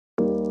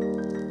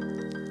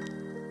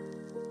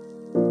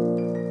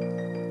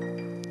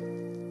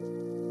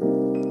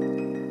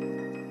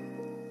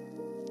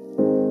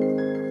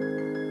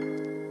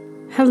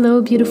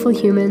Hello, beautiful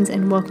humans,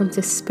 and welcome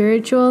to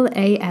Spiritual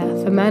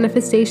AF, a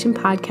manifestation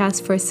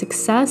podcast for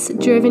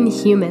success-driven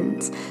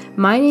humans.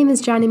 My name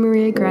is Jonnie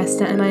Maria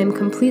Gresta, and I am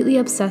completely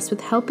obsessed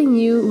with helping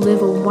you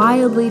live a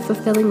wildly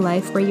fulfilling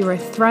life where you are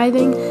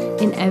thriving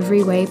in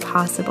every way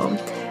possible.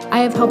 I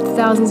have helped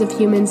thousands of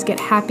humans get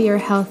happier,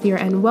 healthier,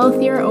 and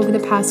wealthier over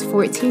the past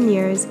 14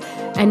 years,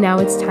 and now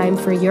it's time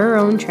for your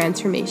own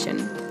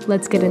transformation.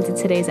 Let's get into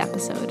today's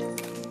episode.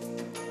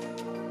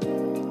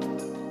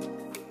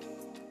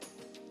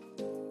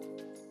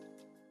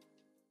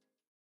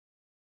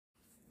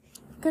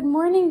 Good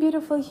morning,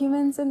 beautiful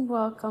humans, and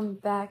welcome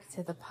back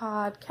to the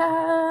podcast.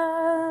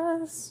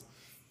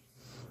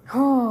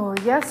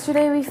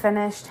 Yesterday we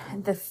finished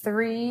the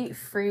 3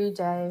 free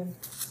day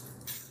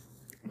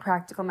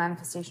practical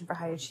manifestation for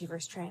high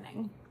achievers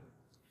training.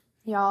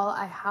 Y'all,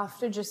 I have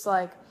to just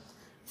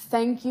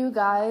thank you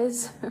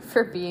guys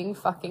for being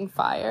fucking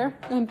fire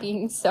and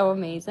being so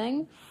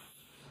amazing.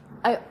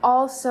 I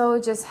also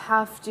just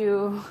have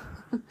to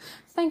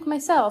thank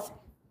myself.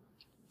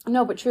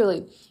 No, but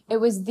truly, it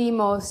was the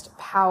most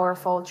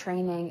powerful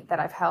training that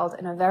I've held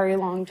in a very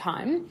long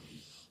time.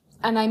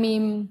 And I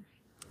mean,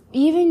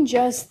 even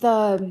just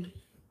the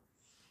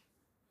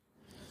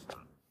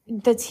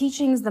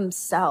teachings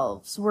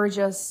themselves were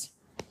just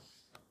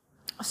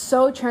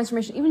so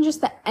transformational. Even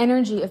just the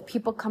energy of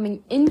people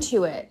coming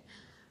into it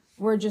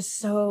were just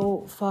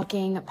so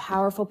fucking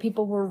powerful.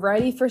 People were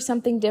ready for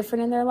something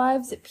different in their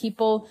lives.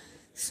 People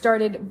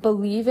started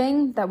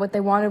believing that what they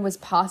wanted was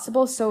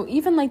possible. So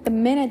even the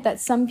minute that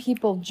some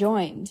people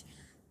joined,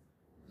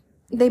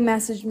 they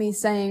messaged me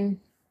saying,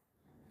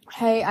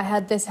 hey, I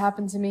had this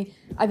happen to me.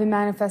 I've been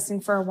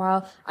manifesting for a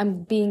while.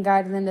 I'm being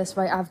guided in this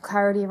way. I have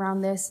clarity around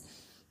this.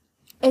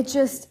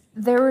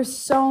 There were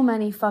so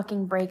many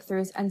fucking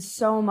breakthroughs and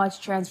so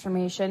much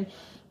transformation,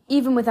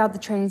 even without the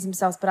trainings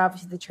themselves. But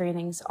obviously the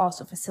trainings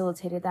also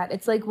facilitated that.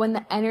 It's like when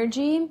the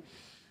energy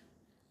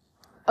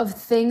of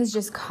things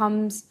just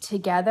comes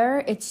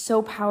together, it's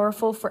so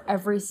powerful for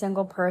every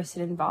single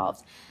person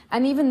involved.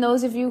 And even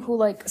those of you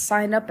who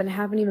signed up and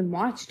haven't even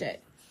watched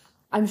it,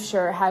 I'm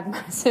sure had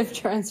massive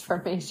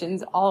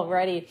transformations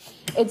already.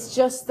 It's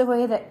just the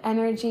way that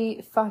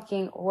energy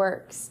fucking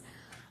works.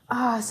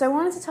 So I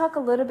wanted to talk a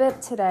little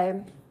bit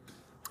today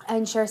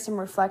and share some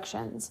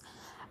reflections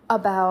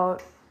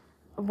about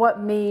what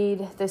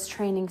made this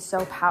training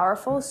so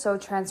powerful, so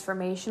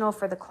transformational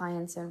for the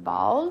clients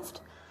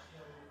involved.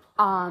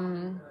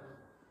 And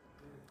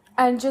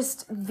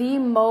just the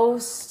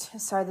most,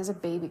 sorry, there's a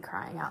baby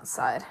crying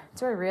outside.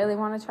 Do I really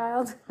want a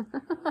child?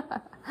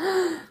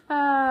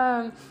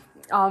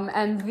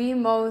 And the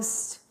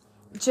most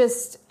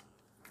just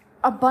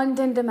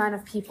abundant amount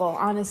of people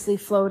honestly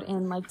flowed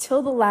in,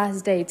 till the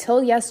last day,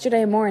 till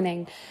yesterday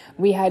morning,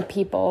 we had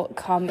people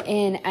come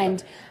in,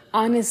 and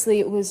honestly,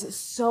 it was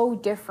so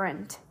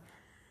different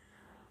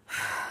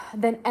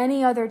than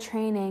any other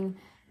training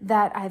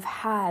that I've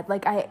had.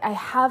 I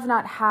have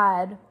not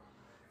had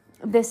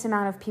this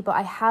amount of people.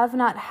 I have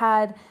not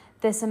had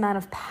this amount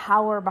of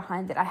power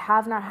behind it. I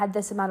have not had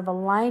this amount of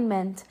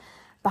alignment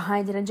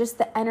behind it, and just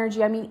the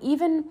energy. I mean,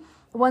 even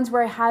ones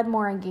where I had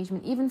more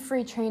engagement, even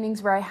free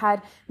trainings where I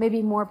had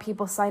maybe more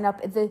people sign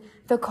up, the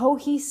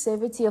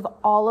cohesivity of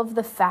all of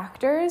the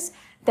factors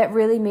that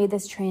really made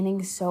this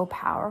training so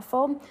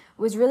powerful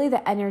was really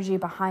the energy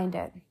behind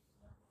it.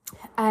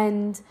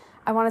 And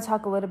I want to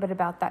talk a little bit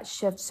about that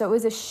shift. So it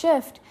was a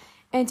shift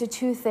into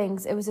two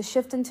things. It was a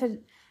shift into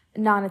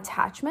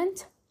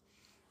non-attachment,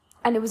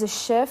 and it was a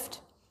shift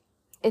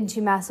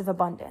into massive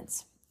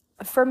abundance.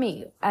 For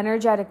me,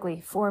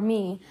 energetically,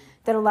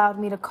 that allowed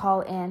me to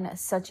call in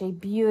such a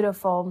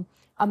beautiful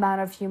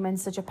amount of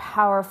humans, such a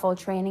powerful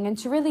training, and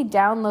to really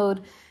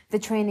download the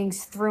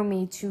trainings through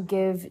me to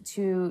give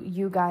to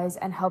you guys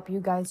and help you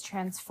guys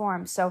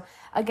transform. So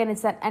again,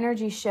 it's that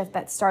energy shift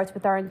that starts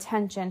with our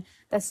intention,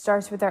 that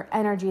starts with our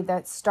energy,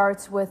 that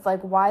starts with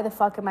why the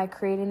fuck am I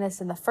creating this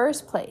in the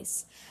first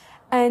place?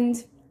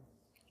 And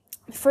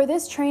for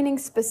this training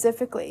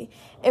specifically,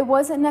 it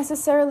wasn't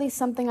necessarily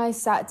something I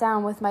sat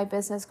down with my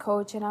business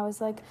coach and I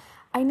was like,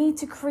 I need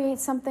to create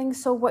something,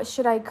 so what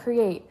should I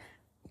create?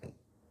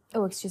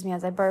 Oh, excuse me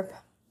as I burp.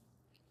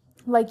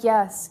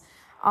 Yes,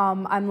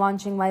 I'm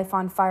launching Life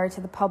on Fire to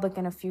the public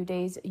in a few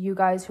days. You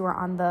guys who are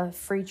on the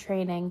free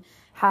training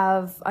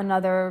have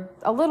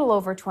a little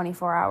over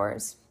 24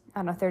 hours,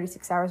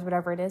 36 hours,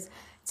 whatever it is,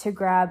 to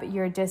grab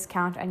your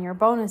discount and your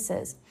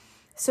bonuses.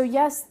 So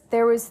yes,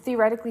 there was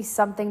theoretically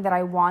something that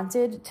I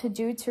wanted to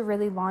do to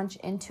really launch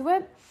into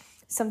it.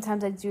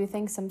 Sometimes I do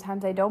things,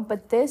 sometimes I don't,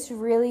 but this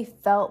really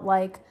felt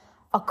like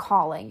a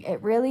calling.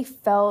 It really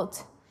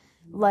felt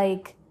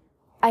like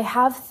I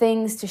have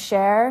things to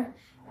share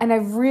and I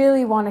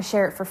really want to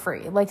share it for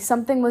free.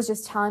 Something was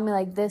just telling me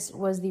this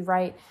was the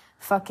right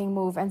fucking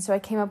move. And so I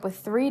came up with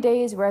 3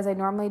 days, whereas I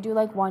normally do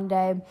 1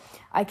 day.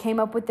 I came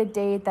up with the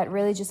date that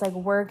really just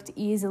worked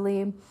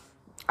easily.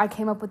 I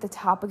came up with the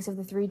topics of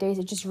the 3 days.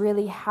 It just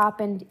really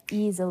happened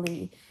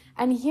easily.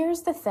 And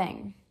here's the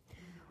thing.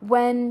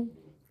 When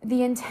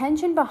the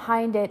intention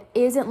behind it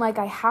isn't like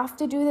I have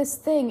to do this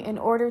thing in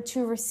order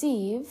to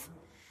receive.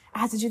 I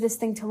have to do this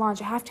thing to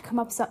launch. I have to come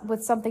up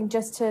with something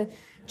just to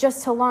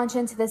launch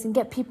into this and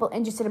get people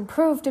interested and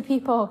prove to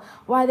people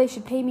why they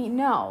should pay me.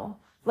 No.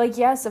 Like,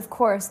 yes, of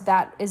course,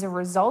 that is a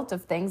result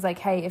of things. Like,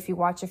 hey, if you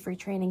watch a free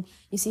training,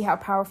 you see how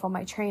powerful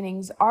my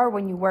trainings are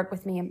when you work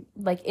with me,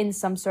 like in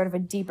some sort of a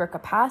deeper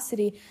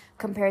capacity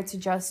compared to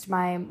just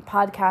my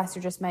podcast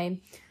or just my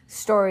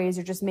stories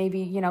or just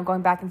maybe,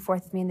 going back and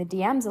forth with me in the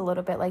DMs a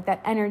little bit. Like,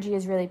 that energy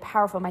is really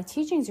powerful. My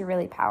teachings are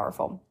really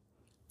powerful.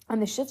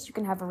 And the shifts you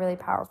can have are really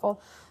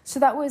powerful. So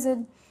that was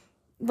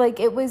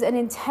it was an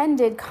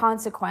intended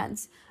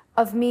consequence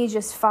of me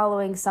just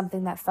following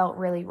something that felt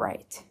really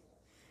right.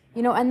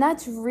 And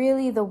that's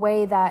really the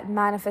way that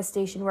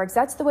manifestation works.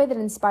 That's the way that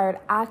inspired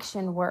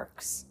action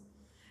works.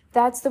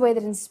 That's the way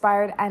that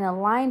inspired and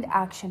aligned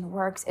action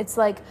works. It's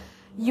like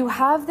you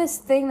have this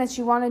thing that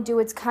you want to do.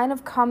 It's kind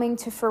of coming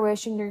to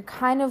fruition. You're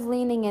kind of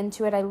leaning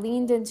into it. I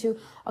leaned into,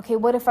 okay,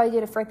 what if I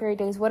did it for 30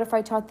 days? What if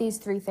I taught these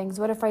 3 things?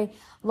 What if I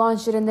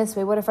launched it in this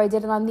way? What if I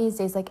did it on these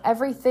days? Like,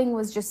 everything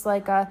was just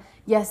like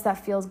yes,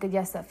 that feels good.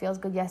 Yes, that feels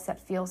good. Yes,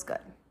 that feels good.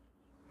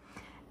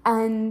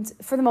 And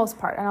for the most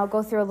part, and I'll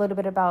go through a little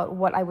bit about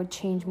what I would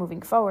change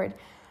moving forward,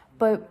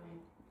 but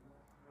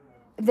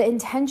the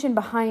intention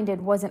behind it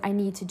wasn't, I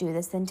need to do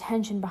this. The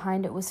intention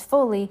behind it was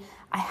fully,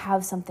 I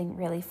have something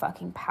really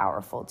fucking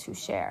powerful to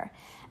share.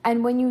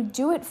 And when you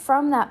do it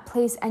from that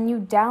place and you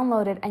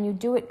download it and you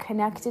do it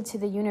connected to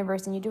the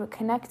universe and you do it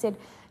connected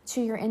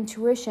to your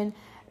intuition,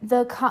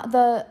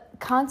 the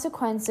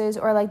consequences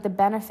or like the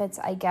benefits,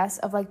 I guess,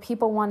 of like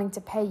people wanting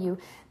to pay you,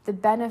 the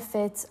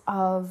benefits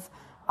of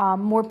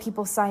more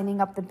people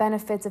signing up, the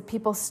benefits of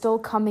people still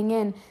coming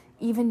in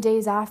even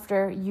days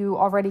after you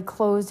already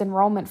closed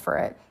enrollment for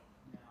it.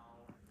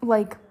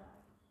 Like,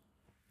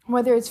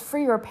 whether it's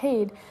free or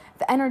paid,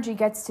 the energy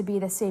gets to be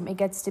the same. It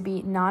gets to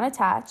be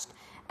non-attached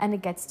and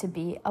it gets to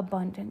be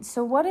abundant.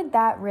 So what did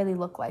that really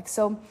look like?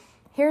 So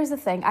here's the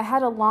thing. I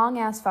had a long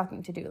ass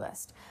fucking to-do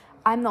list.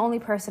 I'm the only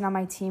person on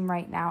my team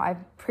right now.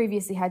 I've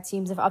previously had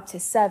teams of up to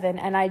 7.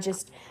 And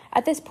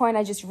at this point,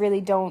 I just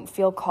really don't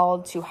feel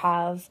called to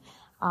have,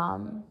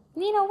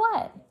 you know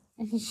what?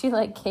 She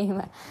like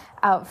came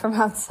out from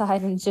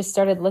outside and just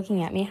started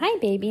looking at me. Hi,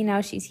 baby. Now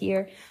she's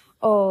here.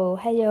 Oh,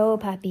 hello,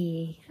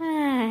 puppy.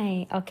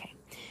 Hi. Okay.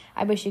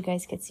 I wish you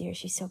guys could see her.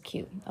 She's so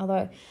cute.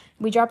 Although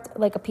we dropped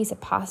like a piece of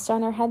pasta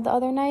on her head the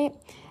other night.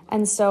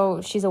 And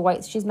so she's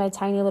my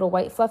tiny little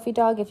white fluffy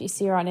dog if you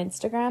see her on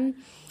Instagram.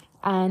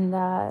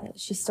 And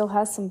she still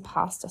has some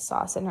pasta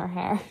sauce in her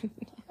hair.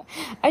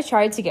 I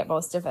tried to get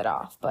most of it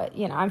off, but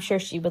I'm sure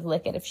she would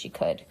lick it if she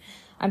could.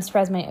 I'm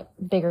surprised my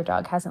bigger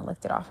dog hasn't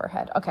licked it off her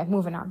head. Okay,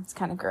 moving on. It's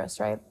kind of gross,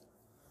 right?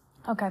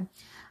 Okay.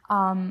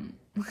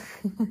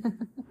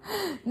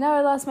 Now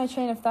I lost my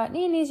train of thought.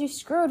 Nini's, you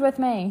screwed with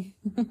me.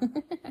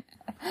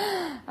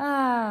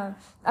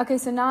 Okay,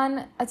 so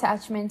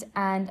non-attachment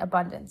and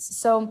abundance.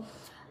 So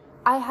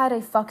I had a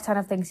fuck ton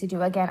of things to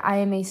do. Again, I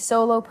am a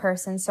solo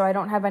person, so I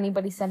don't have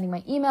anybody sending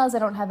my emails. I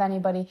don't have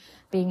anybody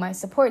being my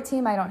support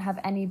team. I don't have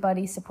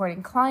anybody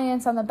supporting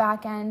clients on the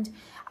back end.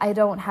 I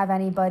don't have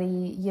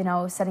anybody,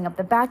 setting up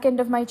the back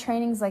end of my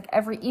trainings. Like,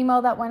 every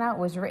email that went out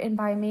was written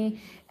by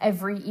me.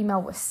 Every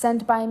email was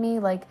sent by me.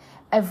 Like,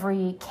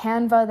 every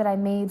Canva that I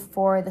made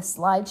for the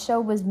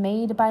slideshow was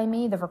made by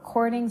me. The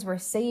recordings were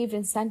saved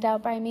and sent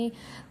out by me.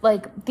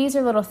 Like, these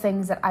are little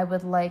things that I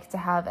would like to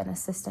have an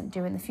assistant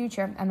do in the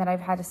future and that I've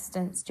had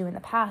assistants do in the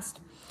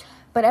past.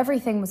 But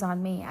everything was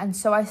on me. And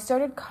so I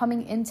started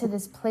coming into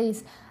this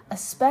place,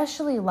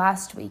 especially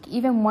last week.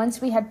 Even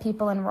once we had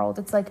people enrolled,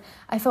 it's like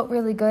I felt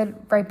really good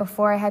right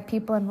before I had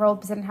people enrolled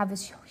because I didn't have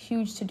this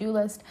huge to-do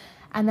list.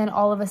 And then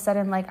all of a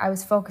sudden, like, I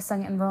was focused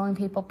on enrolling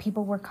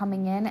people were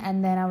coming in,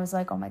 and then I was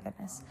like, oh my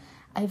goodness,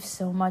 I have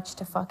so much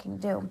to fucking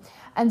do.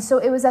 And so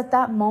it was at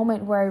that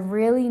moment where I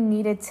really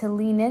needed to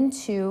lean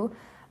into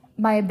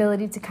my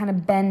ability to kind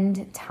of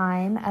bend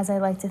time, as I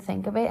like to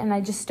think of it. And I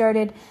just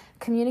started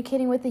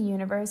communicating with the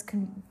universe,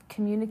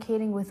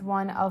 communicating with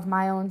one of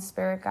my own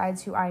spirit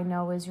guides who I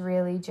know is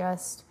really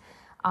just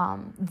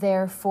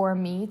there for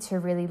me to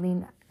really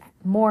lean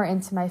more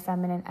into my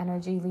feminine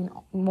energy, lean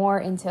more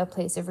into a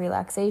place of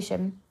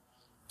relaxation.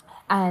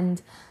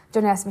 And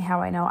don't ask me how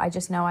I know. I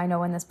just know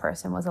when this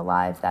person was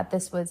alive, that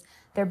this was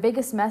their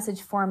biggest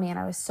message for me. And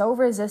I was so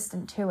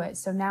resistant to it.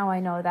 So now I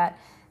know that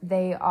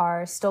they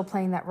are still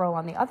playing that role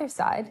on the other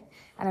side.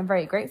 And I'm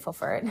very grateful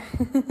for it.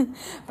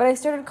 But I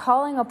started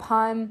calling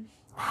upon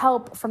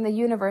help from the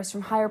universe,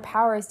 from higher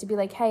powers, to be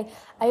like, hey,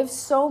 I have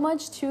so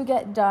much to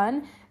get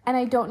done. And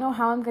I don't know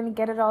how I'm going to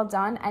get it all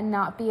done and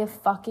not be a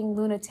fucking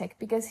lunatic.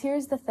 Because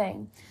here's the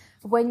thing.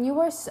 When you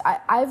are,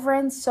 I've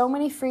ran so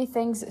many free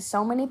things,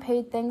 so many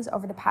paid things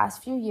over the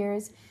past few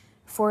years,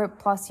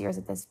 4+ years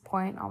at this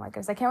point. Oh my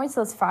goodness. I can't wait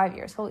till it's 5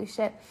 years. Holy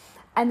shit.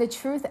 And the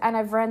truth, and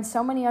I've run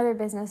so many other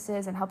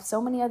businesses and helped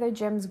so many other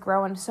gyms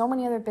grow and so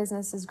many other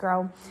businesses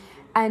grow.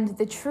 And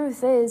the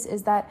truth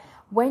is that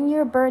when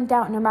you're burned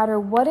out, no matter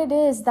what it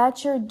is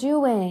that you're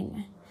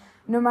doing,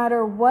 No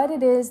matter what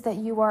it is that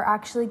you are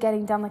actually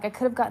getting done, like I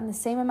could have gotten the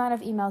same amount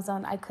of emails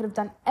done, I could have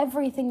done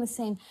everything the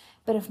same,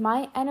 but if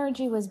my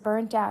energy was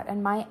burnt out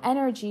and my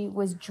energy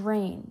was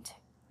drained,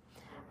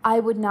 I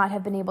would not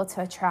have been able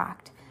to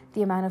attract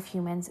the amount of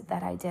humans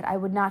that I did. I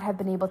would not have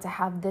been able to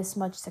have this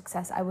much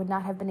success. I would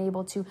not have been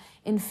able to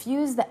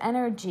infuse the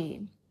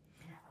energy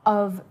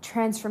of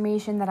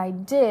transformation that I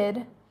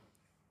did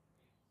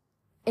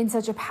in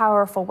such a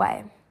powerful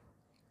way.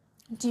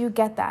 Do you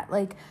get that?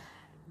 Like,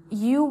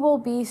 you will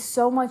be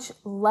so much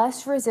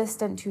less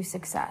resistant to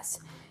success.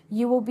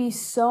 You will be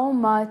so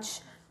much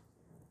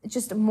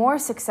just more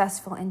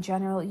successful in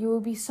general. You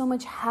will be so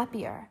much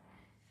happier.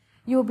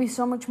 You will be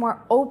so much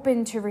more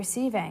open to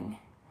receiving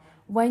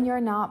when you're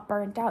not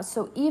burnt out.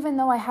 So even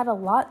though I had a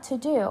lot to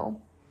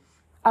do,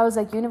 I was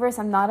like, universe,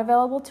 I'm not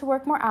available to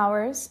work more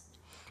hours.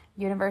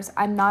 Universe,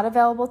 I'm not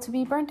available to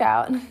be burnt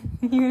out.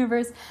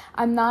 Universe,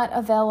 I'm not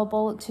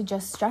available to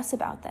just stress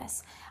about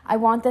this. I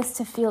want this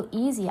to feel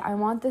easy. I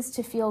want this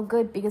to feel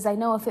good, because I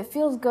know if it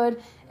feels good,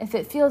 if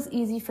it feels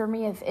easy for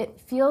me, if it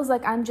feels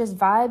like I'm just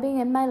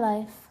vibing in my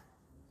life,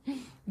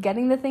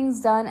 getting the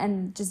things done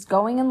and just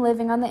going and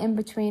living on the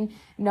in-between,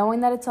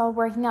 knowing that it's all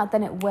working out,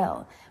 then it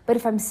will. But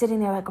if I'm sitting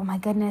there like, oh my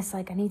goodness,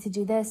 like I need to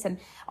do this, and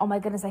oh my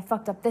goodness, I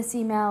fucked up this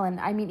email, and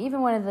I mean,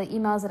 even one of the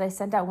emails that I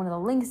sent out, one of the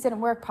links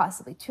didn't work,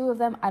 possibly two of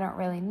them, I don't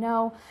really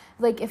know.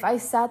 Like, if I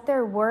sat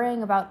there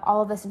worrying about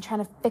all of this and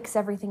trying to fix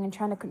everything and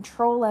trying to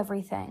control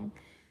everything,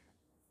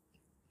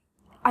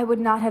 I would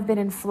not have been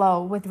in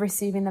flow with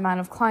receiving the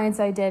amount of clients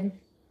I did,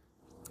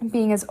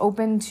 being as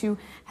open to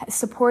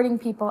supporting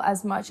people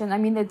as much. And I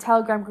mean, the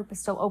Telegram group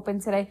is still open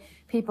today.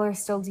 People are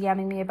still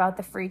DMing me about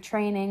the free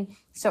training.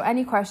 So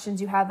any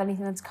questions you have,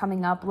 anything that's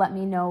coming up, let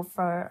me know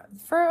for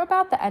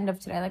about the end of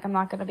today. Like, I'm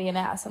not going to be an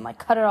ass and like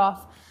cut it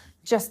off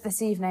just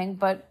this evening.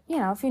 But, you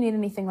know, if you need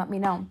anything, let me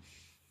know.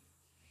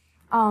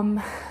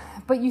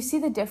 But you see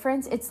the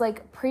difference? It's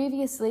like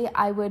previously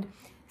I would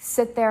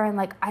sit there and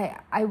like,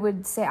 I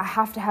would say, I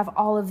have to have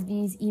all of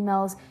these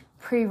emails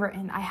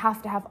pre-written. I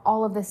have to have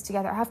all of this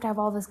together. I have to have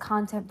all this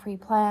content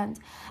pre-planned.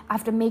 I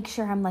have to make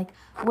sure I'm like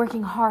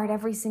working hard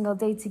every single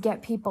day to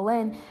get people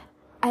in.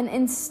 And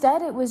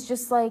instead it was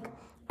just like,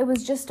 it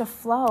was just a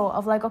flow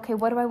of like, okay,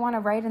 what do I want to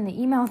write in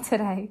the email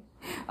today?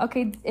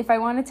 Okay, if I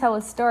want to tell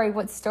a story,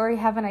 what story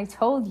haven't I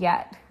told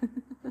yet?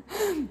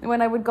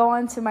 When I would go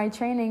on to my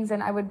trainings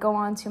and I would go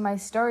on to my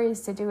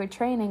stories to do a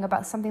training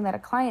about something that a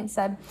client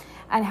said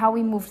and how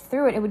we moved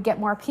through it, it would get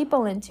more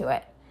people into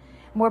it.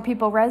 More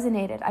people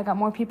resonated. I got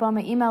more people on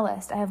my email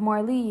list. I have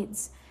more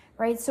leads,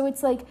 right? So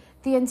it's like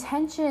the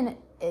intention,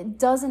 it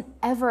doesn't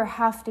ever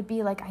have to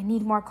be like, I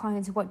need more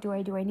clients. What do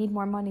I do? I need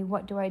more money.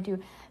 What do I do?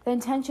 The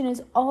intention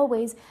is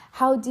always,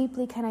 how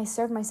deeply can I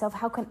serve myself?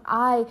 How can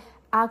I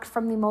act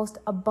from the most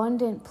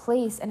abundant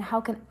place? And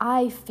how can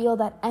I feel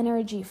that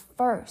energy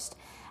first?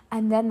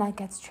 And then that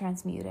gets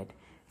transmuted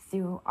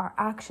through our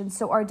actions.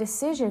 So our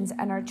decisions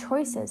and our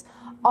choices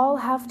all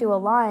have to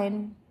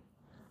align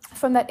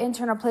from that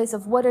internal place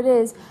of what it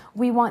is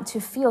we want to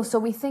feel. So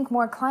we think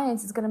more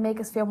clients is going to make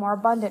us feel more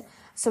abundant.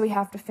 So we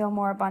have to feel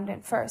more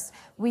abundant first.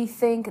 We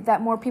think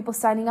that more people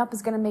signing up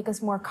is going to make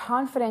us more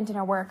confident in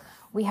our work.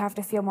 We have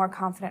to feel more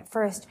confident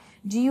first.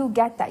 Do you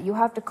get that? You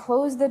have to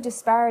close the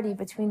disparity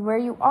between where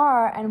you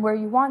are and where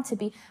you want to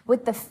be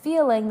with the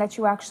feeling that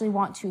you actually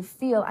want to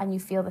feel, and you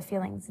feel the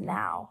feelings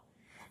now.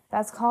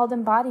 That's called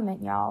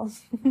embodiment, y'all.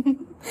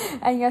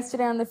 And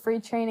yesterday on the free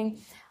training,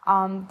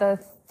 the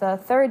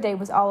third day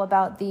was all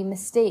about the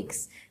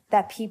mistakes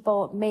that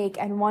people make.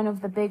 And one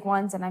of the big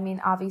ones, and I mean,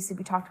 obviously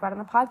we talked about it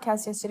on the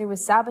podcast yesterday,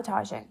 was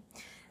sabotaging.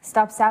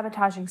 Stop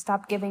sabotaging,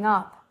 stop giving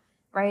up,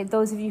 right?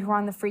 Those of you who are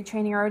on the free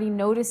training are already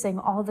noticing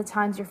all the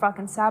times you're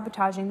fucking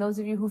sabotaging. Those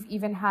of you who've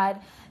even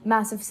had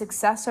massive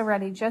success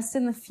already, just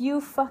in the few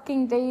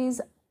fucking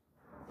days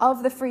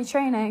of the free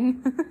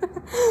training,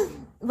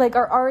 like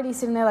are already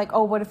sitting there like,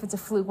 oh, what if it's a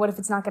fluke? What if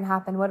it's not going to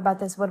happen? What about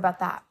this? What about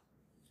that?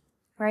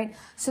 Right?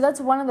 So that's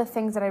one of the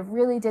things that I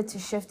really did to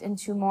shift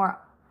into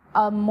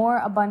a more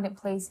abundant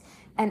place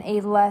and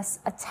a less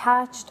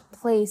attached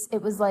place.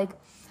 It was like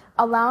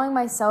allowing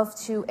myself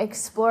to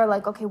explore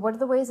like, okay, what are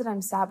the ways that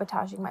I'm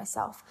sabotaging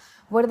myself?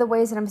 What are the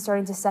ways that I'm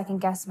starting to second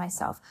guess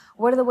myself?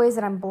 What are the ways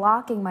that I'm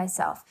blocking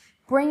myself?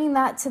 Bringing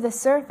that to the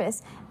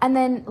surface and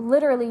then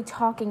literally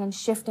talking and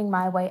shifting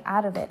my way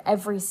out of it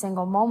every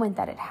single moment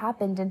that it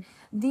happened. And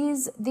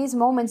these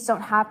moments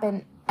don't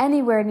happen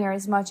anywhere near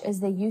as much as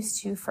they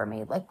used to for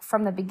me. Like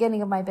from the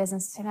beginning of my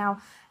business to now,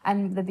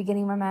 and the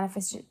beginning of my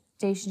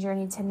manifestation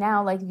journey to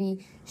now, like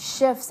the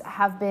shifts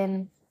have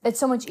been, it's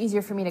so much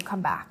easier for me to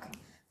come back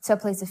to a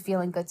place of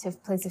feeling good, to a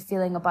place of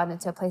feeling abundant,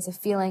 to a place of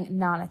feeling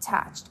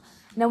non-attached.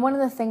 Now, one of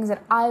the things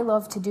that I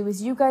love to do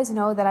is, you guys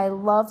know that I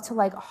love to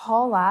like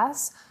haul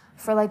ass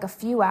for like a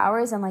few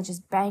hours and like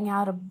just bang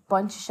out a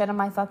bunch of shit on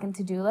my fucking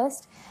to-do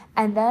list.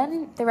 And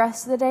then the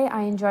rest of the day,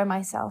 I enjoy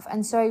myself.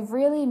 And so I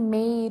really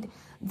made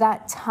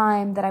that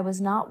time that I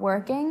was not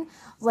working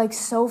like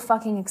so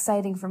fucking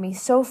exciting for me,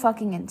 so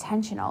fucking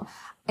intentional.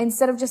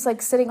 instead of just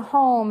like sitting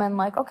home and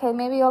like, okay,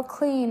 maybe I'll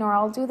clean or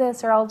I'll do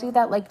this or I'll do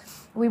that. Like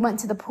we went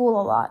to the pool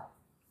a lot.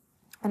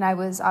 And I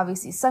was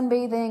obviously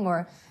sunbathing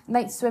or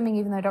night swimming,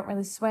 even though I don't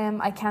really swim.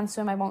 I can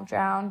swim, I won't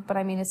drown. But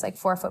I mean, it's like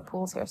 4-foot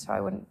pools here, so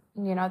I wouldn't,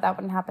 that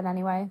wouldn't happen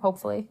anyway,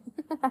 hopefully.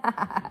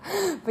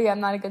 But yeah, I'm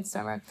not a good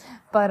swimmer.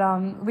 But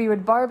we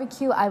would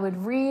barbecue, I would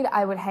read,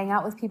 I would hang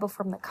out with people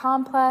from the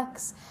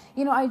complex.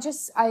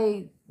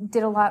 I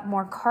did a lot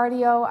more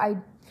cardio. I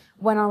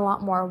went on a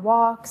lot more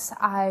walks.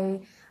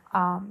 I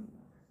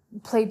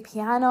played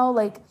piano.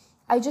 Like,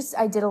 I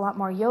did a lot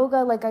more yoga.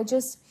 Like, I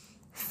just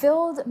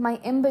filled my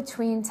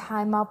in-between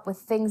time up with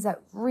things that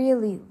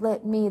really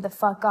lit me the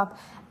fuck up.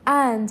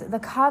 And the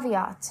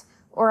caveat,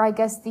 or I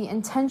guess the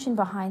intention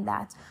behind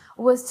that,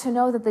 was to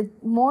know that the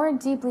more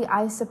deeply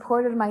I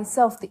supported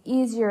myself, the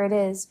easier it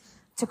is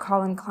to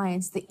call in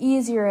clients, the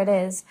easier it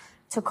is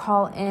to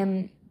call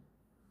in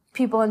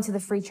people into the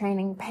free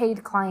training,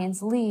 paid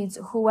clients, leads,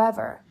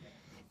 whoever.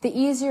 The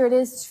easier it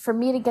is for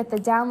me to get the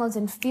downloads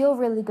and feel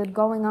really good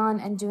going on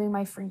and doing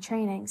my free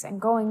trainings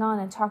and going on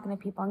and talking to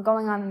people and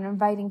going on and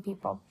inviting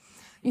people.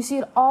 You see,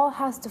 it all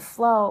has to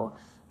flow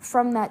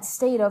from that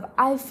state of,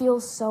 I feel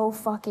so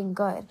fucking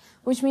good,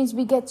 which means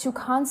we get to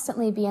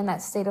constantly be in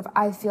that state of,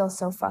 I feel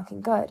so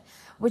fucking good,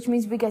 which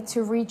means we get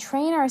to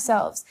retrain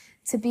ourselves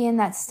to be in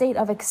that state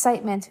of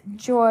excitement,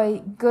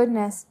 joy,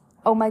 goodness.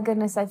 Oh my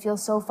goodness, I feel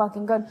so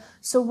fucking good.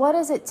 So what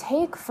does it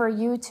take for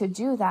you to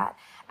do that?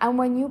 And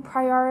when you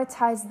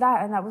prioritize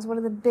that, and that was one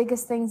of the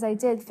biggest things I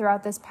did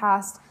throughout this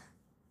past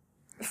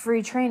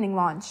free training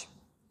launch,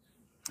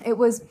 it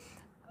was,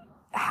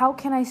 how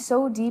can I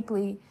so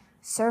deeply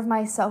serve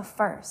myself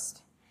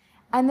first?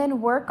 And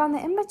then work on the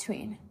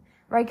in-between,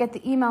 right? Get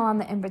the email on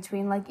the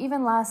in-between. Like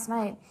even last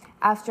night,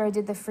 after I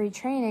did the free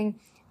training,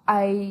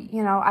 I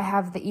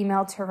have the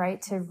email to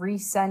write to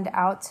resend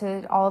out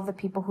to all of the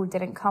people who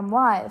didn't come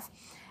live.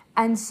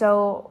 And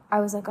so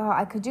I was like, oh,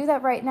 I could do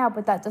that right now,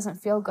 but that doesn't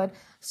feel good.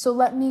 So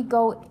let me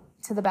go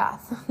to the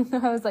bath.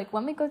 I was like,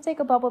 let me go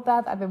take a bubble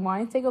bath. I've been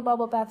wanting to take a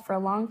bubble bath for a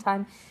long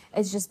time.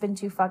 It's just been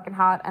too fucking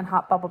hot, and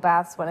hot bubble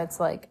baths when it's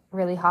like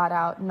really hot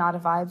out, not a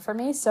vibe for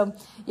me. So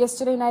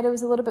yesterday night it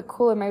was a little bit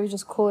cooler, maybe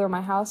just cooler in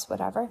my house,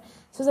 whatever.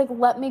 So I was like,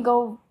 let me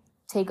go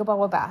take a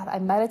bubble bath. I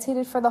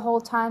meditated for the whole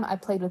time. I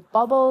played with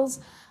bubbles.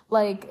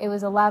 Like it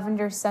was a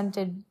lavender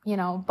scented,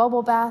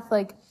 bubble bath.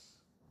 Like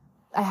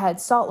I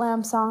had salt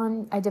lamps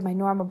on. I did my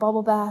normal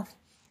bubble bath.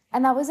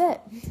 And that was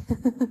it.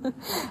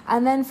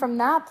 And then from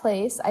that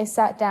place, I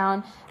sat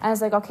down and I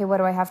was like, okay, what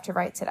do I have to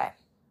write today?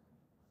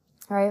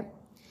 Right?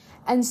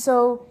 And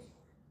so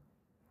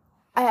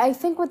I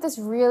think what this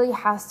really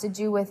has to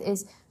do with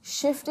is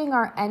shifting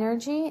our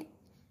energy,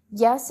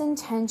 yes,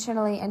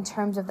 intentionally in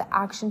terms of the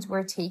actions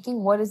we're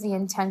taking. What is the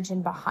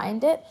intention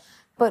behind it?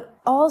 But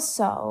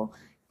also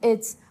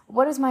it's,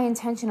 what is my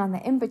intention on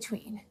the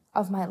in-between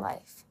of my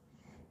life?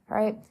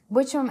 Right?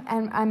 Which one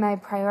am I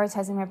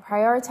prioritizing? Am I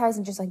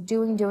prioritizing just like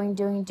doing?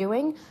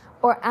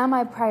 Or am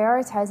I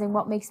prioritizing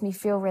what makes me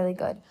feel really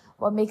good?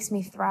 What makes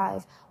me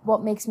thrive?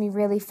 What makes me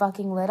really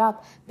fucking lit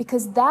up?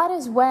 Because that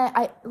is when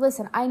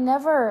I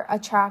never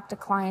attract a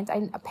client,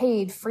 I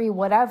paid, free,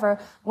 whatever,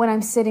 when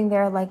I'm sitting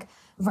there like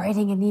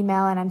writing an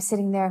email and I'm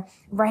sitting there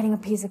writing a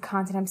piece of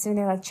content. I'm sitting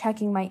there like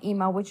checking my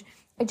email, which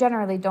I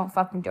generally don't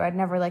fucking do. I'd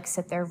never like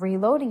sit there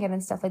reloading it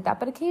and stuff like that.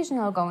 But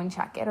occasionally I'll go and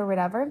check it or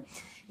whatever.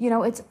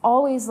 It's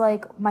always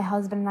like my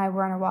husband and I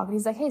were on a walk and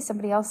he's like, hey,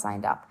 somebody else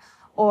signed up.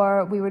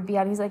 Or we would be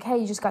out and he's like, hey,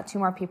 you just got 2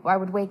 more people. I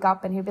would wake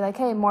up and he'd be like,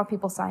 hey, more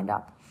people signed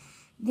up.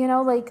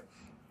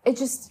 It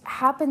just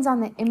happens on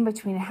the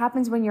in-between. It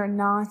happens when you're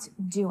not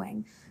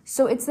doing.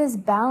 So it's this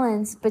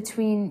balance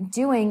between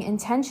doing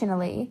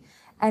intentionally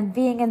and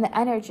being in the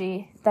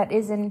energy that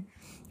is in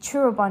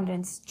true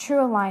abundance,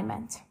 true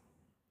alignment.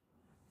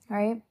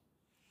 Right?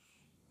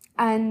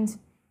 And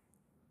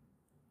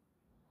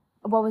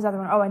what was the other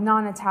one? Oh, a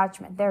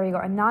non-attachment. There you go.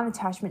 A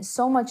non-attachment.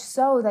 So much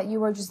so that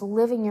you are just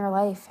living your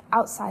life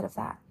outside of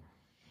that.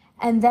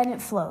 And then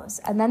it flows.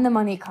 And then the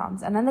money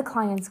comes. And then the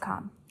clients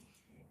come.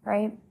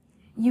 Right?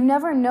 You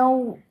never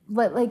know,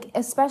 like,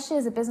 especially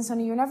as a business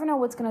owner, you never know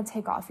what's going to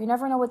take off. You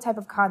never know what type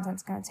of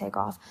content's going to take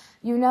off.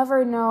 You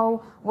never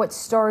know what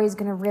story is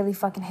going to really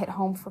fucking hit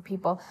home for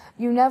people.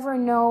 You never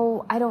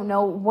know, I don't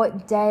know,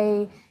 what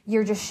day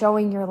you're just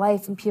showing your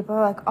life and people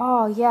are like,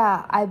 oh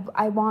yeah,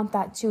 I want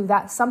that too.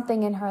 That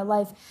something in her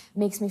life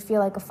makes me feel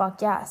like a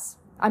fuck yes.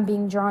 I'm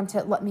being drawn to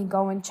it. Let me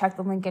go and check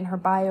the link in her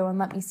bio and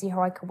let me see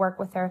how I could work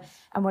with her.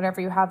 And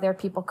whatever you have there,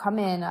 people come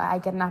in, I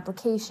get an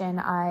application,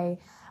 I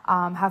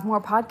have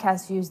more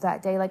podcast views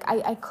that day. Like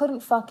I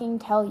couldn't fucking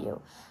tell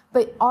you,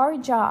 but our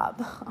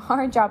job,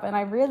 and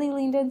I really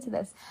leaned into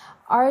this,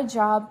 our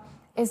job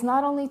is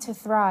not only to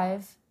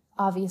thrive,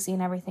 obviously,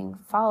 and everything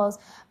follows,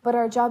 but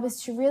our job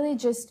is to really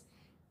just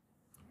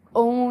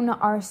own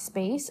our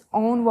space,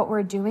 own what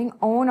we're doing,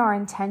 own our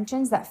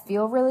intentions that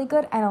feel really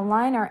good, and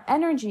align our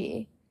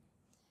energy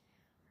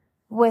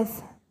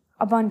with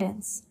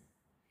abundance.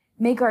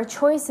 Make our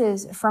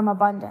choices from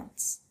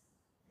abundance.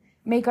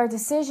 Make our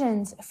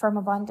decisions from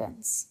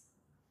abundance.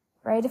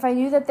 right? If I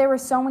knew that there were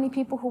so many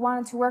people who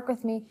wanted to work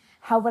with me,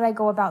 how would I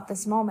go about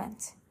this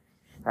moment,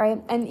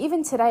 right? And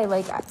even today,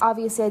 like,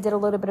 obviously I did a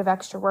little bit of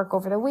extra work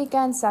over the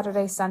weekend,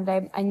 Saturday,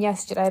 Sunday, and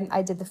yesterday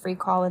I did the free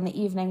call in the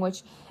evening,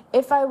 which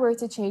if I were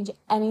to change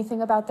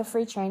anything about the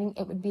free training,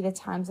 it would be the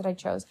times that I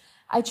chose.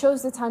 I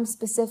chose the time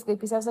specifically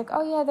because I was like,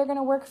 oh yeah, they're going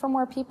to work for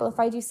more people. If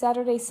I do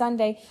Saturday,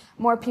 Sunday,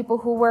 more people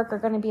who work are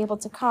going to be able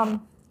to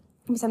come.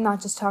 Because I'm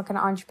not just talking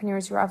to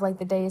entrepreneurs who have like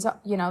the days,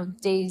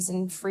 days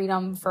and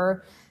freedom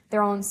for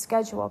their own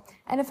schedule.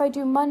 And if I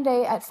do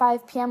Monday at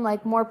 5 p.m.,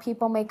 like more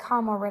people may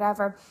come or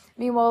whatever.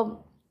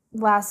 Meanwhile,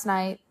 last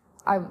night,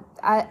 I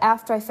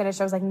after I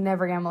finished, I was like,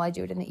 never again will I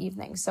do it in the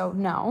evening. So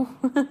no.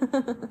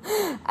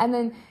 And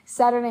then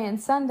Saturday and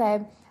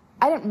Sunday,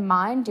 I didn't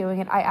mind doing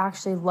it. I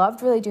actually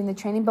loved really doing the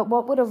training. But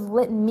what would have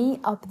lit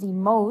me up the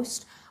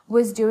most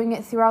was doing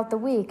it throughout the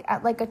week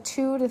at like a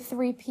 2 to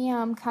 3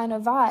 p.m. kind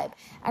of vibe.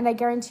 And I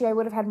guarantee I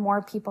would have had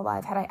more people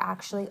live had I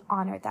actually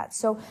honored that.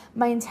 So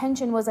my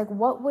intention was like,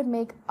 what would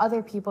make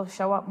other people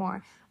show up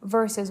more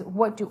versus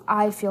what do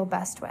I feel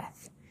best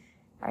with?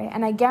 Right?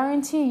 And I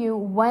guarantee you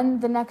when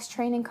the next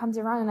training comes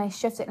around and I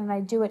shift it and I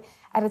do it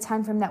at a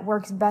time frame that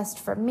works best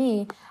for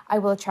me, I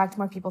will attract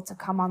more people to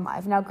come on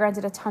live. Now,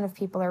 granted, a ton of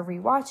people are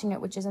rewatching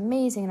it, which is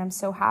amazing. And I'm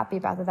so happy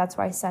about that. That's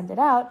why I send it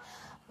out.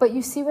 But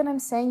you see what I'm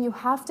saying? You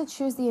have to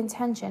choose the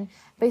intention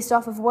based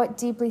off of what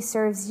deeply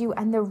serves you,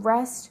 and the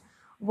rest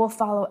will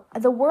follow.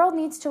 The world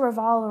needs to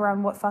revolve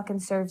around what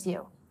fucking serves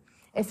you.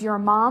 If you're a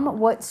mom,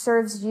 what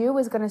serves you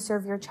is going to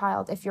serve your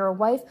child. If you're a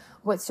wife,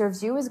 what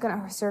serves you is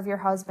going to serve your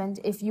husband.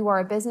 If you are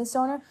a business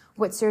owner,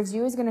 what serves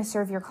you is going to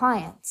serve your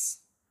clients.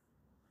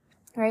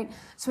 Right?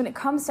 So when it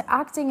comes to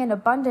acting in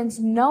abundance,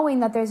 knowing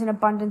that there's an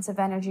abundance of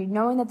energy,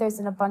 knowing that there's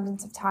an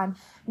abundance of time,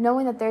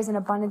 knowing that there's an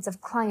abundance of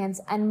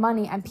clients and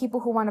money and people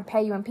who want to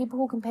pay you and people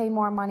who can pay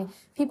more money,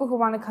 people who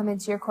want to come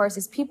into your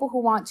courses, people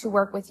who want to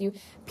work with you,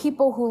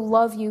 people who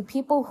love you,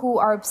 people who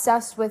are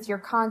obsessed with your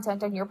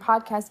content and your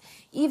podcast,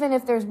 even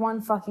if there's one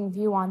fucking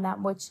view on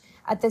that, which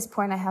at this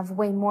point I have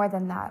way more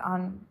than that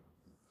on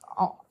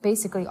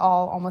basically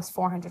almost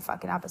 400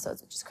 fucking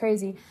episodes, which is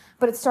crazy.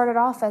 But it started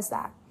off as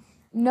that.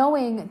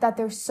 Knowing that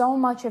there's so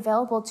much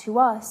available to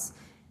us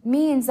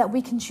means that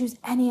we can choose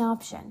any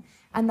option.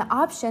 And the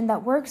option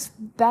that works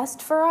best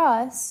for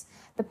us,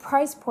 the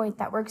price point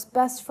that works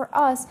best for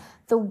us,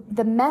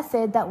 the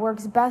method that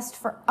works best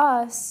for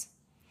us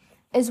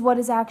is what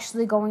is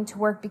actually going to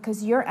work,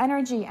 because your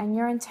energy and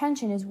your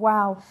intention is,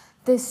 wow,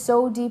 this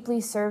so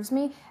deeply serves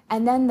me.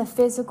 And then the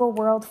physical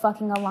world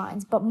fucking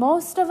aligns. But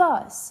most of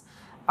us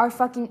are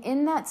fucking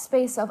in that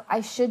space of, I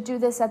should do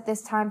this at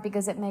this time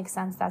because it makes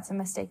sense. That's a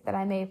mistake that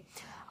I made.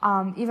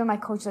 Even my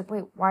coach was like,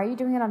 wait, why are you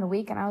doing it on a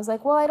weekend? I was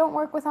like, well, I don't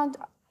work with,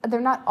 they're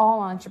not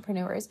all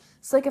entrepreneurs.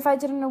 So like if I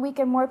did it on a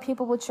weekend, more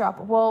people would show up.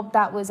 Well,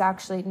 that was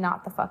actually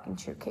not the fucking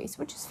true case,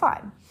 which is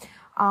fine.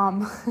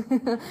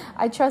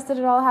 I trust that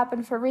it all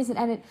happened for a reason.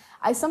 And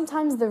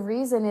sometimes the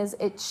reason is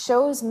it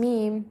shows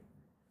me,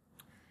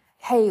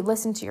 hey,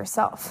 listen to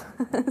yourself.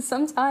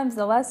 Sometimes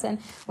the lesson,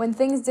 when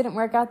things didn't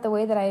work out the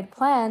way that I had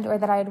planned or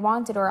that I had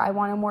wanted, or I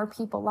wanted more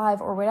people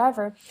live or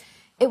whatever,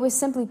 it was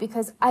simply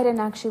because I didn't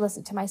actually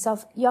listen to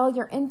myself. Y'all,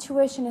 your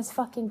intuition is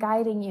fucking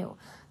guiding you.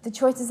 The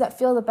choices that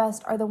feel the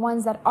best are the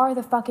ones that are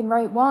the fucking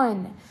right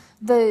one.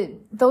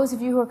 Those of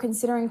you who are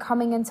considering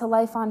coming into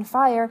life on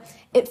fire,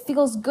 it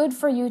feels good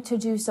for you to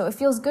do so. It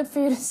feels good for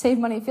you to save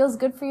money. It feels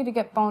good for you to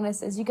get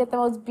bonuses. You get the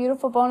most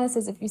beautiful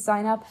bonuses if you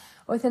sign up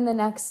within the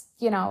next,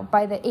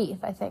 by the 8th,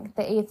 I think.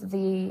 The 8th,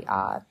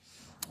 the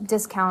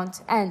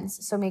discount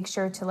ends. So make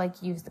sure to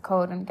use the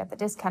code and get the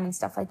discount and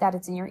stuff like that.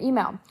 It's in your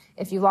email.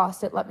 If you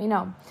lost it, let me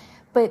know.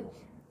 But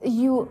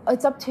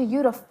it's up to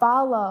you to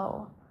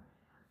follow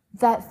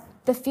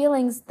the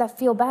feelings that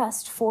feel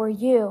best for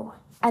you.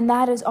 And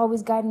that is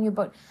always guiding you.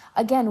 But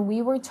again,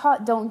 we were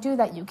taught, don't do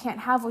that. You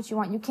can't have what you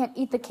want. You can't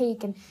eat the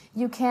cake, and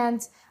you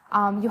can't,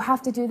 you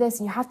have to do this,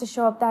 and you have to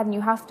show up that, and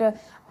you have to,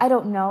 I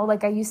don't know.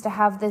 I used to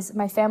have this,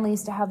 my family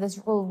used to have this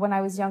rule when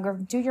I was younger,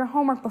 do your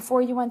homework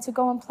before you went to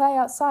go and play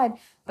outside.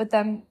 But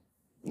then,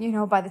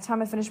 by the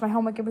time I finished my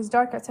homework, it was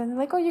dark outside. And they're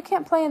like, oh, you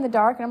can't play in the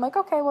dark. And I'm like,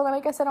 okay, well, then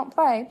I guess I don't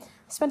play. I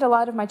spent a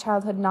lot of my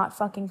childhood not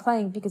fucking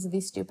playing because of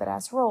these stupid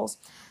ass rules.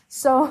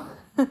 So,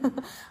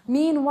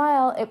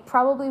 meanwhile, it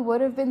probably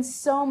would have been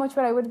so much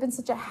better. I would have been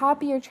such a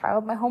happier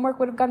child. My homework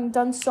would have gotten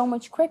done so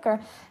much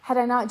quicker had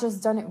I not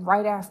just done it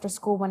right after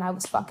school when I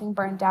was fucking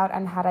burnt out,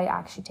 and had I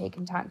actually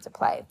taken time to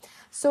play.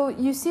 So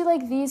you see,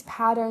 these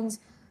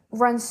patterns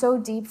run so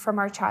deep from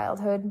our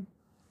childhood.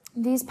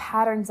 These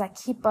patterns that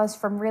keep us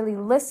from really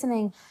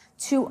listening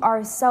to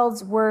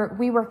ourselves, where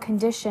we were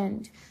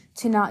conditioned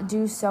to not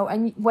do so.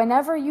 And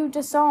whenever you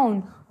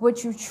disown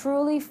what you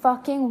truly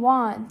fucking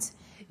want,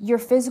 your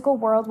physical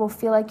world will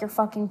feel like you're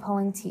fucking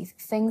pulling teeth.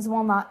 Things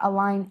will not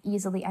align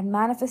easily. And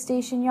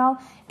manifestation, y'all,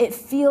 it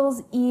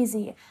feels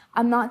easy.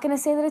 I'm not going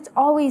to say that it's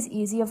always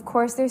easy. Of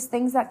course, there's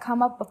things that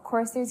come up. Of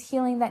course, there's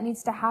healing that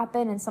needs to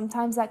happen. And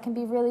sometimes that can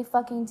be really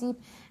fucking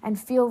deep and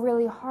feel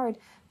really hard.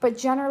 But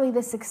generally,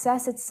 the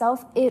success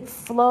itself, it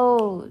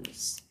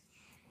flows.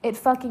 It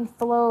fucking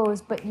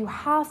flows, but you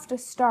have to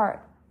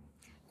start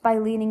by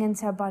leaning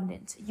into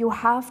abundance. You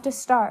have to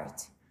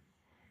start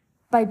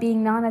by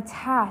being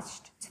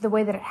non-attached to the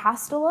way that it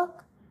has to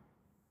look,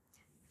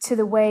 to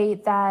the way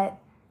that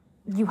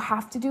you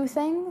have to do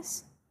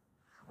things,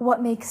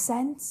 what makes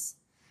sense.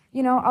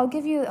 I'll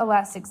give you a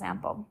last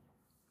example.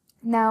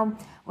 Now,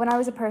 when I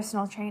was a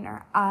personal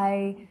trainer,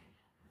 I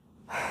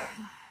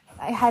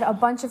had a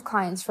bunch of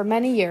clients for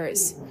many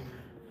years,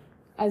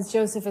 as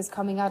Joseph is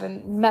coming out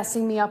and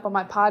messing me up on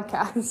my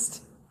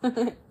podcast.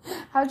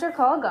 How'd your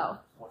call go?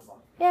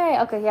 Yay,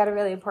 okay, he had a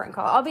really important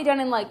call. I'll be done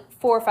in 4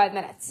 or 5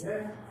 minutes.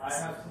 Yeah, I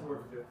have some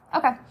work to do.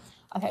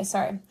 Okay,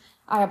 sorry.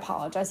 I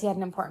apologize. He had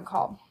an important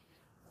call.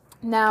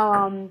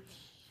 Now,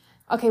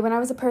 when I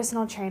was a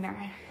personal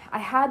trainer, I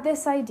had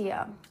this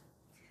idea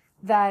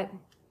that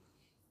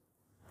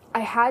I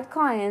had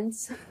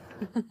clients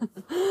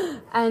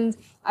and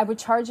I would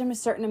charge them a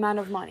certain amount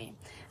of money.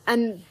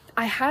 And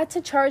I had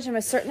to charge them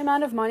a certain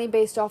amount of money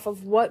based off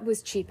of what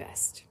was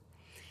cheapest,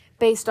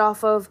 based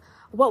off of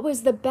what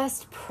was the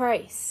best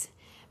price,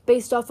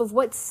 based off of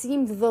what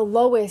seemed the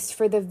lowest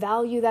for the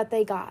value that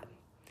they got.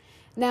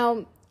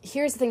 Now,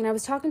 here's the thing, and I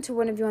was talking to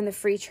one of you on the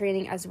free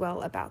training as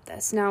well about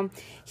this. Now,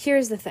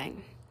 here's the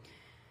thing.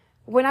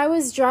 When I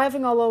was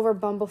driving all over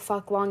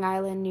bumblefuck Long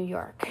Island, New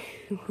York,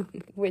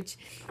 which,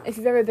 if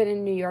you've ever been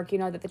in New York, you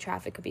know that the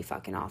traffic could be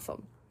fucking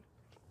awful.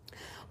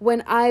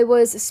 When I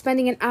was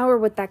spending an hour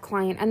with that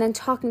client and then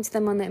talking to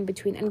them on the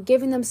in-between and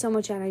giving them so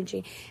much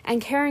energy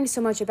and caring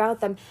so much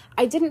about them,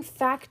 I didn't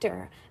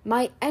factor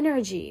my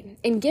energy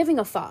in giving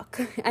a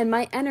fuck and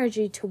my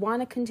energy to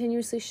want to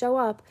continuously show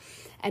up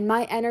and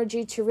my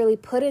energy to really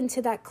put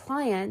into that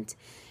client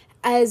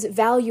as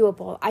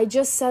valuable. I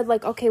just said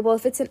okay, well,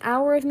 if it's an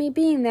hour of me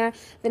being there,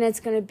 then it's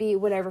going to be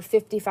whatever,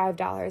 $55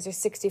 or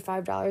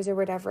 $65 or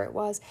whatever it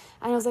was.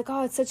 And I was like,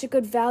 oh, it's such a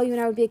good value.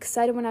 And I would be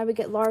excited when I would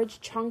get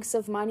large chunks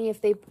of money if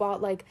they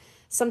bought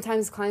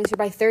sometimes clients would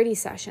buy 30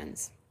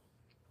 sessions.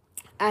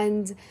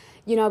 And,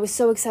 I was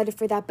so excited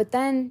for that. But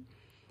then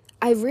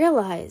I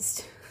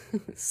realized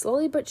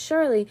slowly but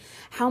surely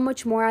how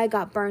much more I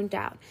got burned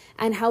out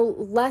and how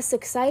less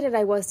excited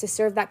I was to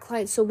serve that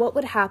client. So what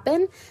would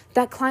happen?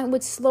 That client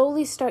would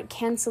slowly start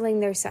canceling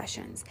their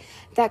sessions.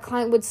 That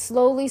client would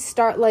slowly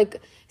start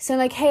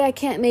saying hey, I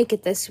can't make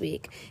it this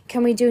week.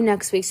 Can we do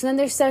next week? So then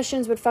their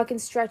sessions would fucking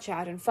stretch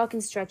out and fucking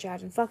stretch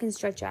out and fucking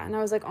stretch out. And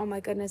I was like, oh my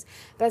goodness,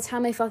 by the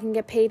time I fucking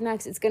get paid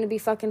next, it's going to be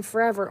fucking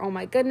forever. Oh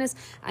my goodness,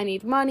 I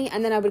need money.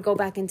 And then I would go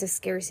back into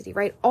scarcity,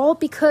 right? All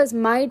because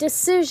my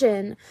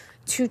decision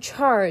to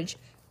charge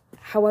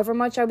however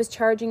much I was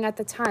charging at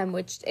the time,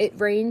 which it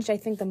ranged. I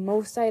think the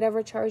most I'd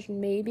ever charged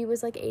maybe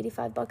was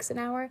 $85 an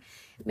hour,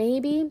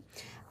 maybe.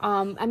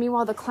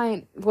 While the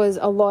client was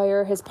a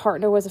lawyer, his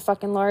partner was a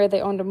fucking lawyer. They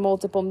owned a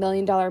multiple $1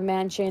 million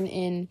mansion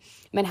in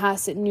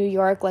Manhasset, New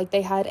York.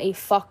 They had a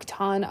fuck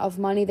ton of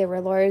money. They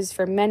were lawyers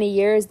for many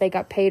years. They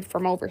got paid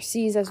from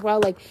overseas as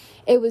well.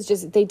 It was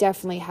just, they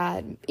definitely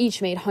had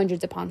each made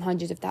hundreds upon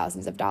hundreds of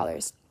thousands of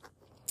dollars.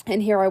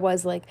 And here I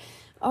was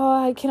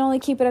oh, I can only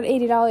keep it at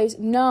 $80.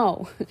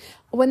 No.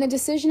 When the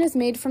decision is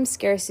made from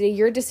scarcity,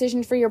 your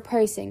decision for your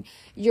pricing,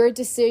 your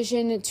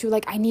decision to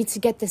I need to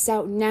get this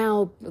out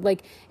now.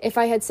 If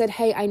I had said,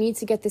 hey, I need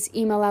to get this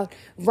email out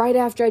right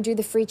after I do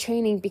the free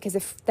training, because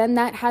if then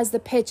that has the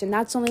pitch and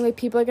that's the only way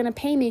people are going to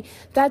pay me,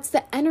 that's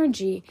the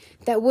energy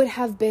that would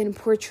have been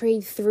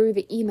portrayed through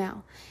the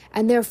email.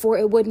 And therefore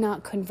it would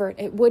not convert.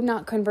 It would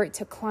not convert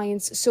to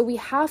clients. So we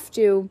have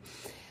to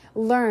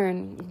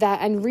learn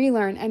that and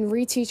relearn and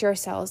reteach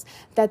ourselves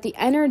that the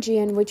energy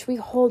in which we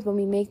hold when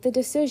we make the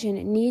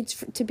decision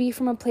needs to be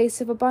from a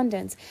place of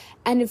abundance.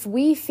 And if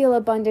we feel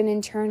abundant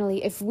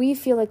internally, if we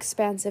feel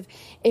expansive,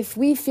 if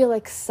we feel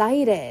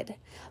excited,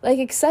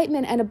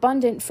 excitement and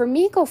abundant for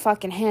me go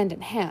fucking hand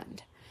in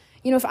hand.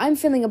 If I'm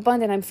feeling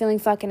abundant, I'm feeling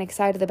fucking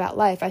excited about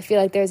life. I feel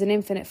like there's an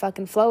infinite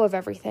fucking flow of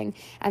everything,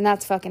 and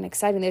that's fucking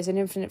exciting. There's an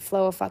infinite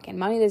flow of fucking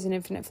money. There's an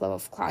infinite flow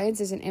of clients.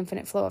 There's an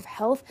infinite flow of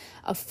health,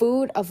 of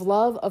food, of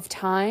love, of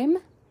time.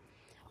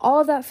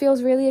 All of that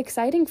feels really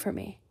exciting for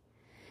me.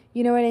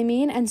 You know what I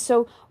mean? And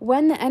so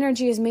when the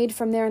energy is made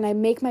from there and I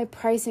make my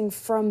pricing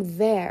from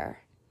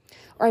there,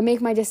 or I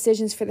make my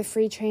decisions for the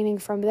free training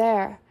from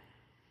there,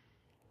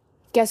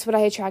 guess what I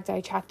attract? I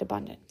attract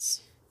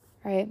abundance.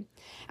 Right?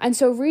 And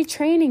so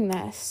retraining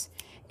this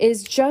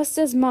is just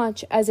as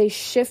much as a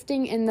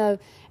shifting in the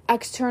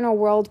external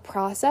world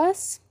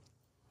process,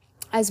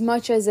 as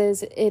much as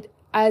it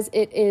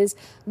is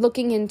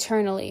looking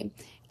internally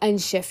and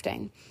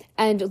shifting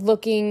and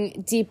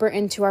looking deeper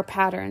into our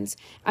patterns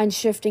and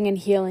shifting and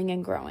healing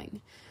and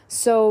growing.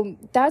 So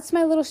that's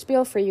my little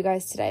spiel for you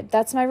guys today.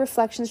 That's my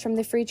reflections from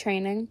the free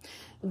training.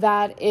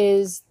 That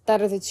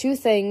are the two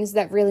things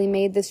that really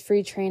made this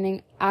free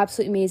training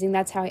absolutely amazing.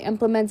 That's how I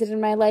implemented it in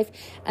my life.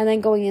 And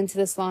then going into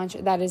this launch,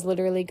 that is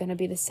literally going to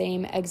be the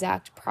same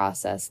exact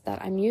process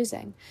that I'm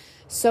using.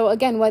 So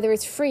again, whether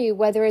it's free,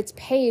 whether it's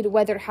paid,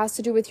 whether it has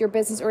to do with your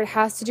business or it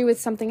has to do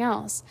with something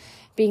else,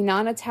 being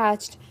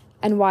non-attached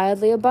and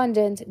wildly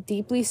abundant,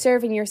 deeply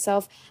serving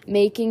yourself,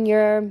 making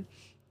your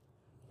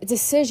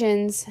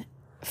decisions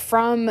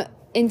from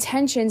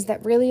intentions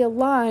that really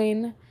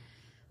align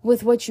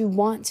with what you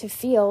want to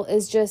feel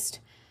is just,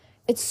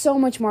 it's so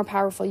much more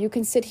powerful. You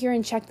can sit here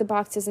and check the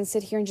boxes and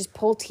sit here and just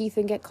pull teeth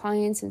and get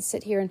clients and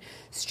sit here and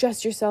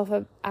stress yourself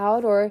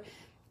out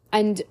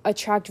and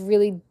attract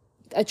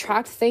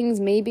things,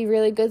 maybe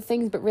really good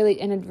things, but really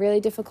in a really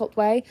difficult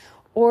way.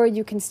 Or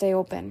you can stay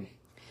open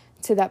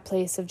to that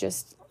place of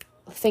just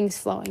things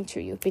flowing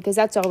to you, because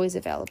that's always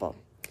available.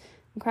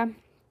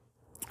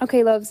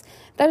 Okay, loves,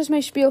 that is my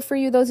spiel for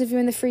you. Those of you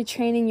in the free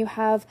training, you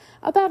have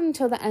about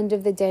until the end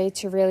of the day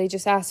to really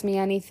just ask me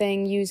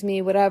anything, use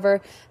me,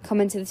 whatever. Come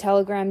into the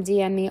Telegram,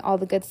 DM me, all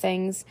the good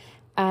things.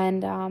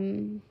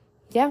 And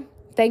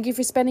thank you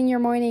for spending your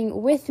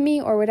morning with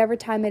me or whatever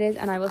time it is,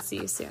 and I will see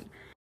you soon.